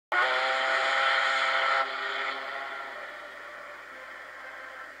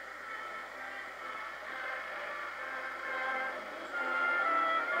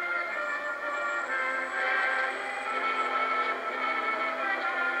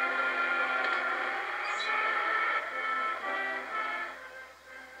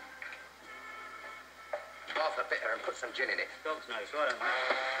off the bitter and put some gin in it. Dog's nice, right, mate?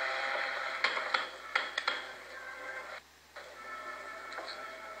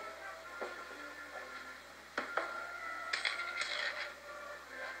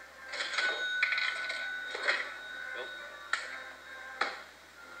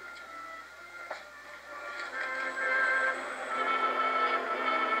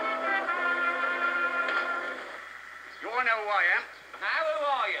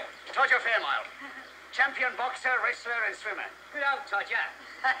 Todger Fairmile. Champion boxer, wrestler, and swimmer. Good old Todger.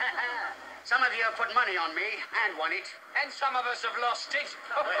 Some of you have put money on me and won it. And some of us have lost it.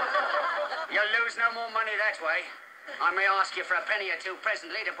 You'll lose no more money that way. I may ask you for a penny or two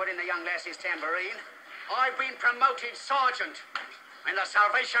presently to put in the young lassie's tambourine. I've been promoted sergeant in the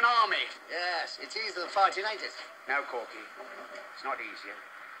Salvation Army. Yes, it's easier than fighting, ain't it? No, Corky. It's not easier.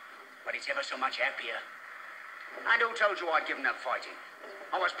 But it's ever so much happier. And who told you I'd given up fighting?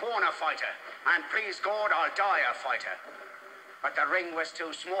 I was born a fighter, and please God, I'll die a fighter. But the ring was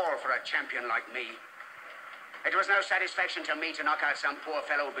too small for a champion like me. It was no satisfaction to me to knock out some poor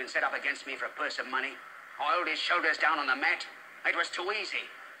fellow who'd been set up against me for a purse of money. I held his shoulders down on the mat. It was too easy.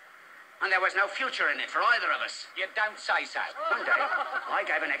 And there was no future in it for either of us. You don't say so. One day, I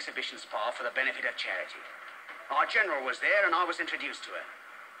gave an exhibition spar for the benefit of charity. Our general was there, and I was introduced to her.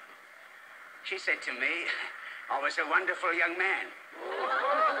 She said to me, I was a wonderful young man.